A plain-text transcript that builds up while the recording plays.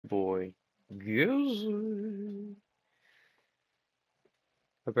boy, Gizzy.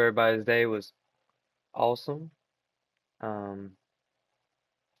 Hope everybody's day was awesome. Um,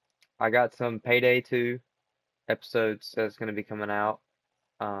 I got some Payday 2 episodes that's going to be coming out.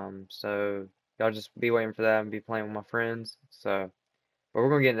 So y'all just be waiting for that and be playing with my friends. So, but we're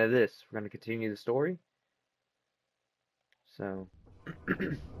going to get into this. We're going to continue the story. So,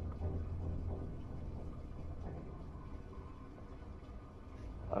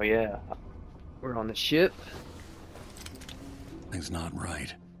 oh yeah, we're on the ship. Things not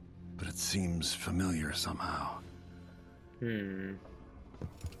right, but it seems familiar somehow. Hmm.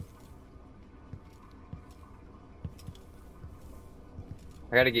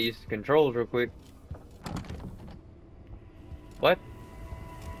 I gotta get used to controls real quick. What?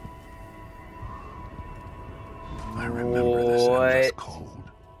 I remember this endless cold.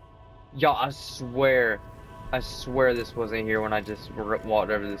 Y'all, I swear this wasn't here when I just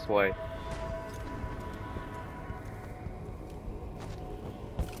walked over this way.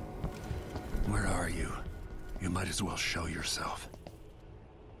 Where are you? You might as well show yourself.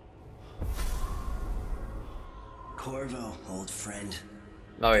 Corvo, old friend.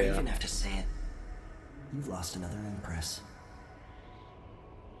 Oh Don't yeah. even have to say it. You've lost another empress.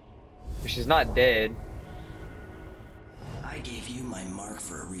 She's not dead. I gave you my mark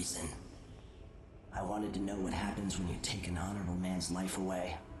for a reason. I wanted to know what happens when you take an honorable man's life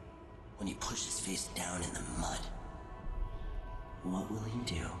away. When you push his face down in the mud. What will you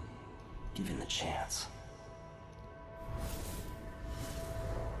do, given the chance?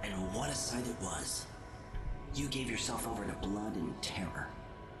 And what a sight it was. You gave yourself over to blood and terror.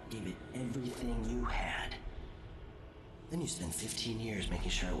 Gave it everything you had. Then you spent 15 years making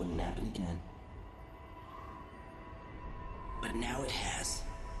sure it wouldn't happen again. But now it has.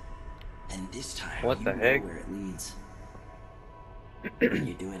 And this time, What you the know heck? where it leads. When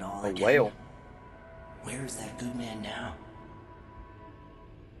you do it all A again. whale. Where is that good man now?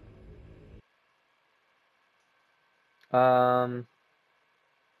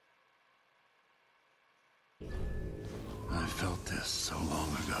 I felt this so long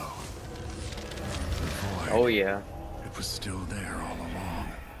ago. The void. Oh yeah. It was still there all along.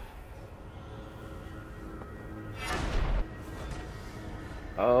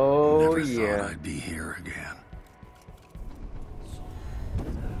 Oh Never yeah. thought I'd be here again.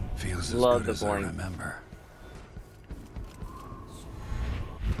 Feels as Love good the as I blank. remember.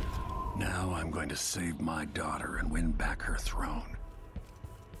 Now I'm going to save my daughter and win back her throne.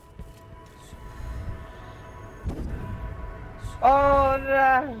 Oh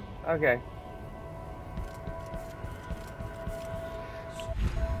no. Okay.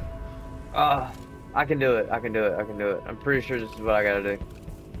 I can do it. I can do it. I can do it. I'm pretty sure this is what I gotta do.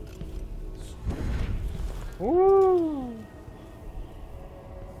 Woo!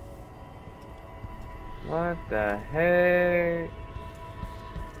 What the heck?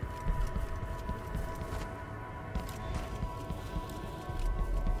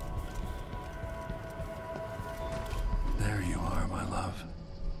 There you are, my love.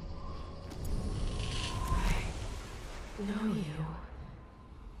 I know you.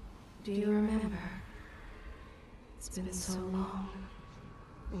 Do you remember? It's been so long,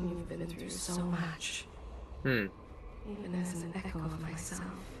 and you've been through so much. Even as an echo of myself,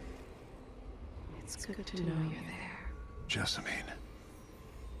 it's good to know you're there. Jessamine,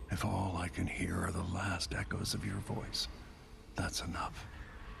 if all I can hear are the last echoes of your voice, that's enough.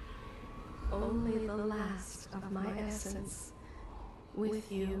 Only the last of my essence,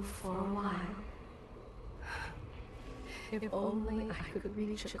 with you for a while. If only I could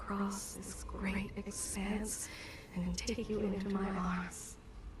reach across this great expanse and take you into my arms.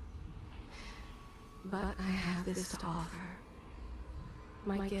 But I have this to offer.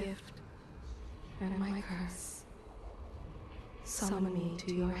 My gift and my curse. Summon me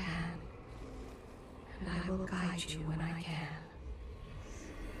to your hand, and I will guide you when I can.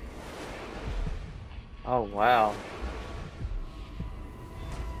 Oh wow.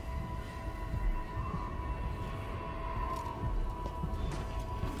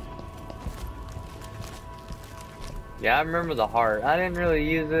 Yeah, I remember the heart. I didn't really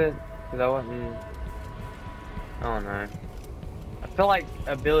use it because I wasn't. I don't know. I feel like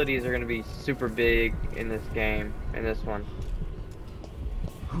abilities are gonna be super big in this game, in this one.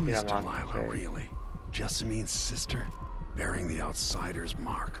 Who Yeah, is I'm on Delilah, stage. really? Jessamine's sister? Bearing the outsider's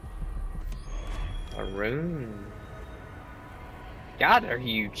mark. A rune. God, they're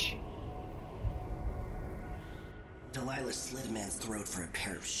huge. Delilah slit a man's throat for a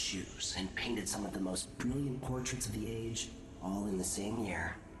pair of shoes and painted some of the most brilliant portraits of the age, all in the same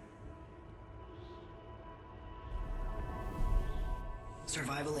year.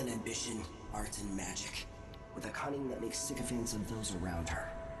 Survival and ambition, art and magic, with a cunning that makes sycophants of those around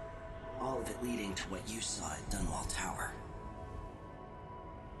her. All of it leading to what you saw at Dunwall Tower.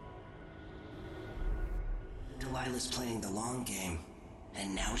 Delilah's playing the long game,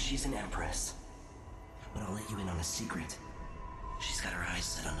 and now she's an empress. But I'll let you in on a secret. She's got her eyes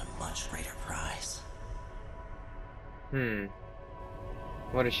set on a much greater prize.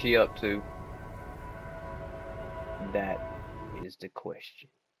 What is she up to? That is the question.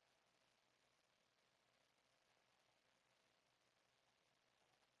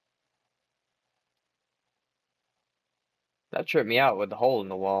 That tripped me out with the hole in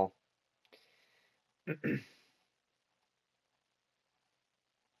the wall.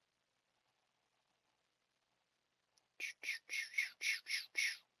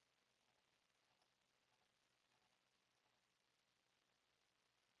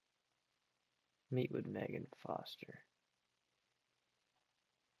 Meet with Megan Foster.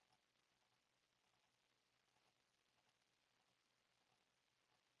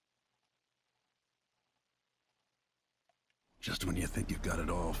 Just when you think you've got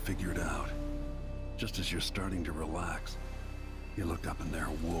it all figured out, just as you're starting to relax, you look up and there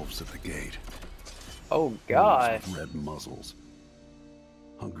are wolves at the gate. Oh God. Wolves with red muzzles.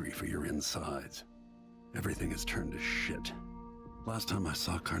 Hungry for your insides. Everything has turned to shit. Last time I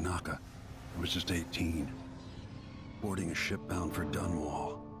saw Karnaca, I was just 18. Boarding a ship bound for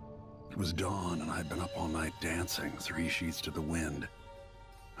Dunwall. It was dawn and I'd been up all night dancing, 3 sheets to the wind.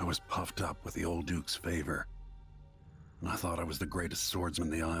 I was puffed up with the old Duke's favor. And I thought I was the greatest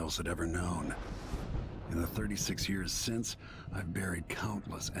swordsman the Isles had ever known. In the 36 years since, I've buried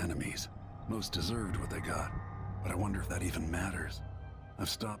countless enemies. Most deserved what they got, but I wonder if that even matters.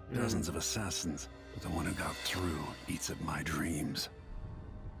 I've stopped dozens of assassins, but the one who got through eats at my dreams.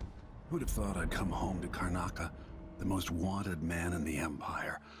 Who'd have thought I'd come home to Karnaca, the most wanted man in the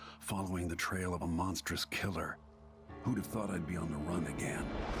Empire, following the trail of a monstrous killer? Who'd have thought I'd be on the run again,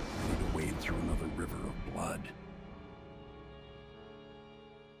 ready to wade through another river of blood?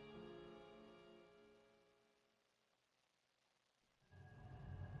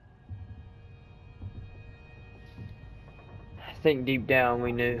 I think deep down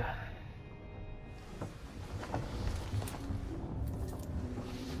we knew.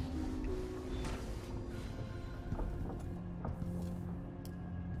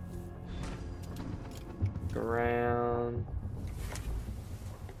 Look around.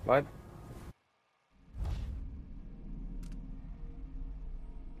 What?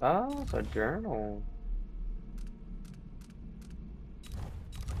 Oh, it's a journal.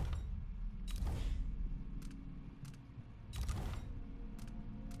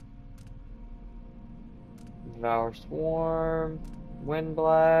 Devour Swarm, Wind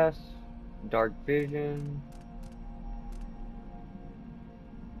Blast, Dark Vision.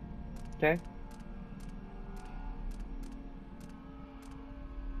 Okay.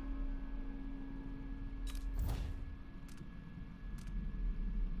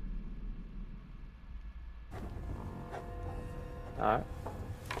 Alright.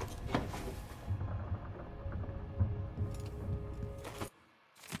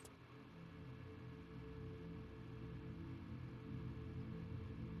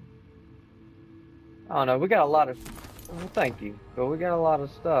 I don't know, we got a lot of, well, thank you, but we got a lot of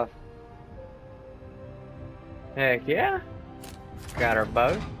stuff. Heck yeah. Got our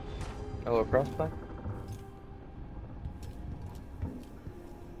bow. Oh, a crossbow.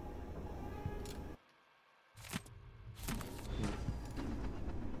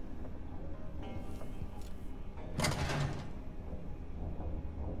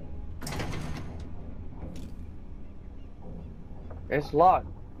 It's locked,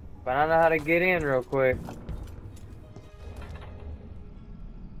 but I know how to get in real quick.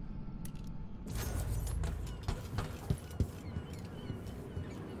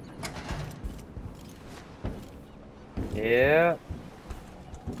 Yeah.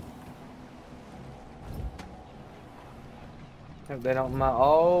 Hope they don't mind.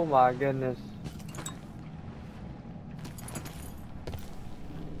 Oh my goodness.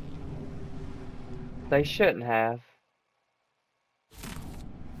 They shouldn't have.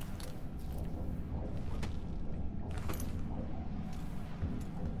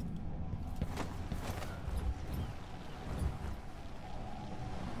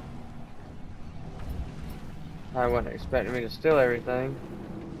 I wasn't expecting me to steal everything.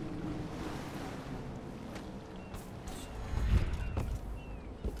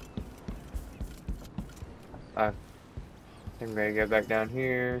 I think I'm gonna go back down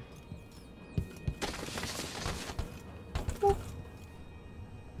here.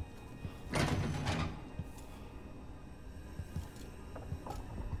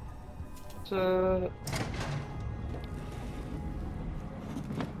 What's up?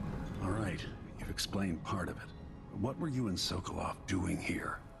 All right, you've explained part of it. What were you and Sokolov doing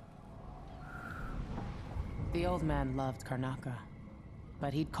here? The old man loved Karnaka,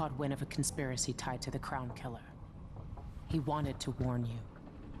 but he'd caught wind of a conspiracy tied to the Crown Killer. He wanted to warn you.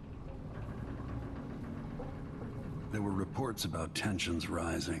 There were reports about tensions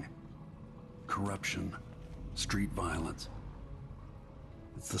rising. Corruption, street violence.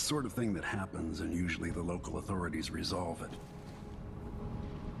 It's the sort of thing that happens, and usually the local authorities resolve it.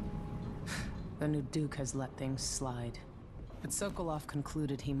 The new Duke has let things slide, but Sokolov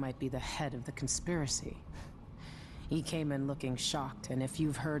concluded he might be the head of the conspiracy. He came in looking shocked, and if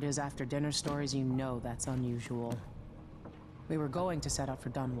you've heard his after-dinner stories, you know that's unusual. We were going to set out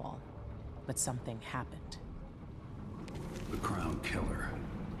for Dunwall, but something happened. The Crown Killer.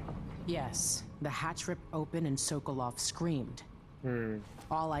 Yes, the hatch ripped open and Sokolov screamed.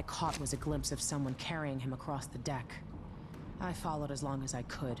 All I caught was a glimpse of someone carrying him across the deck. I followed as long as I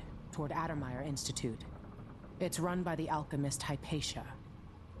could, toward Addermeyer Institute. It's run by the alchemist Hypatia.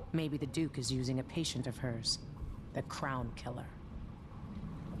 Maybe the Duke is using a patient of hers, the Crown Killer.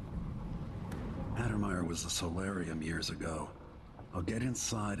 Addermeyer was a solarium years ago. I'll get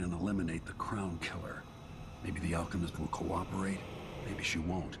inside and eliminate the Crown Killer. Maybe the alchemist will cooperate, maybe she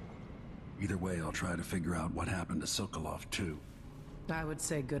won't. Either way, I'll try to figure out what happened to Sokolov, too. I would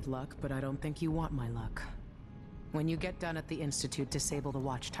say good luck, but I don't think you want my luck. When you get done at the Institute, disable the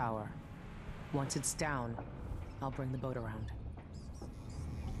watchtower. Once it's down, I'll bring the boat around.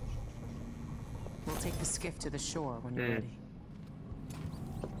 We'll take the skiff to the shore when you're ready.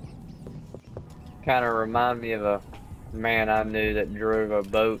 Kind of remind me of a man I knew that drove a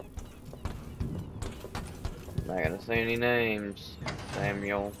boat. I'm not gonna say any names,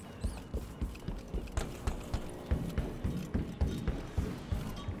 Samuel.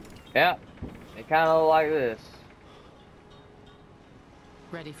 Yeah, it kind of look like this.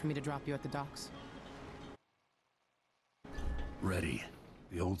 Ready for me to drop you at the docks? Ready.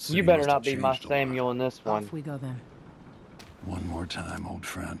 The old city You better must have not be my changed a lot. Samuel in this one. Off we go then. One more time, old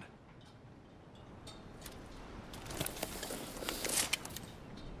friend.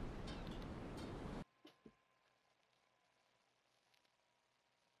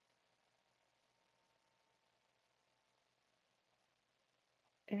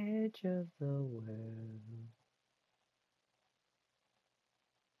 Edge of the world.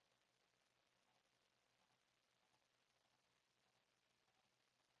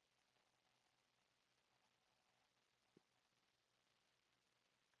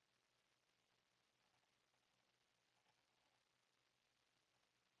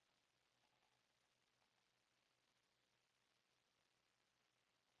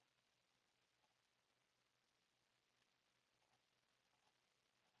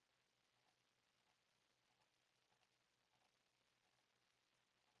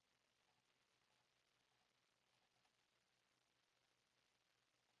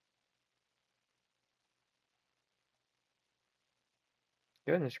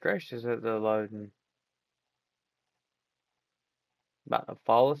 Goodness gracious, at the loading. About to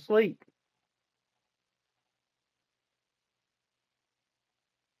fall asleep.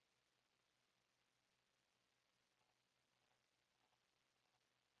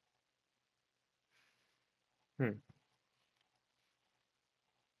 Hmm.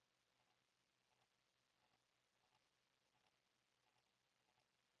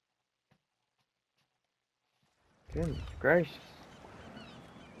 Goodness gracious.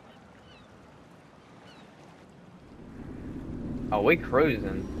 Oh, we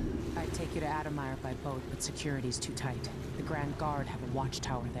cruising. I'd take you to Addermeyer by boat, but security's too tight. The Grand Guard have a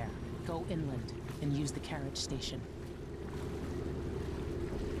watchtower there. Go inland and use the carriage station.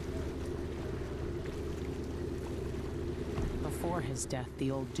 Before his death,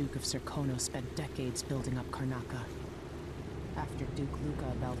 the old Duke of Serkono spent decades building up Karnaka. After Duke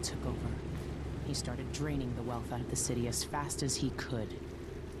Luca Abel took over, he started draining the wealth out of the city as fast as he could.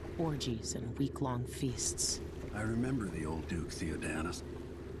 Orgies and week-long feasts. I remember the old Duke Theodanis.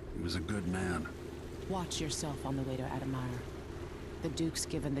 He was a good man. Watch yourself on the way to Addermeyer. The Duke's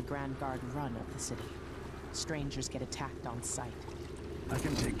given the Grand Guard run of the city. Strangers get attacked on sight. I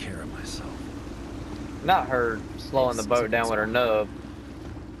can take care of myself. Not her slowing the boat down with her nub.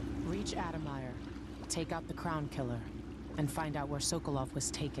 Reach Addermeyer, take out the Crown Killer, and find out where Sokolov was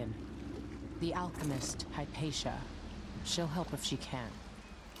taken. The alchemist, Hypatia. She'll help if she can.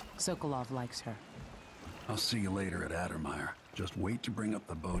 Sokolov likes her. I'll see you later at Addermeyer. Just wait to bring up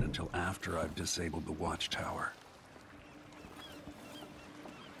the boat until after I've disabled the watchtower.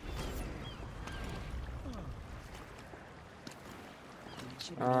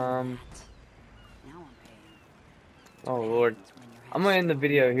 Oh Lord. I'm gonna end the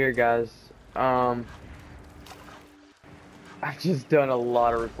video here, guys. I've just done a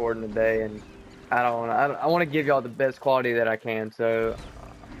lot of recording today, and I want to give y'all the best quality that I can. So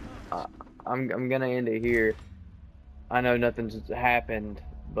uh, I'm gonna end it here. I know nothing's happened,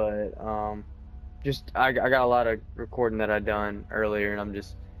 but just I got a lot of recording that I done earlier, and I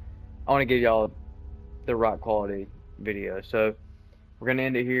want to give y'all the right quality video. So we're gonna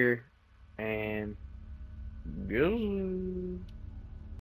end it here, and Gizzy.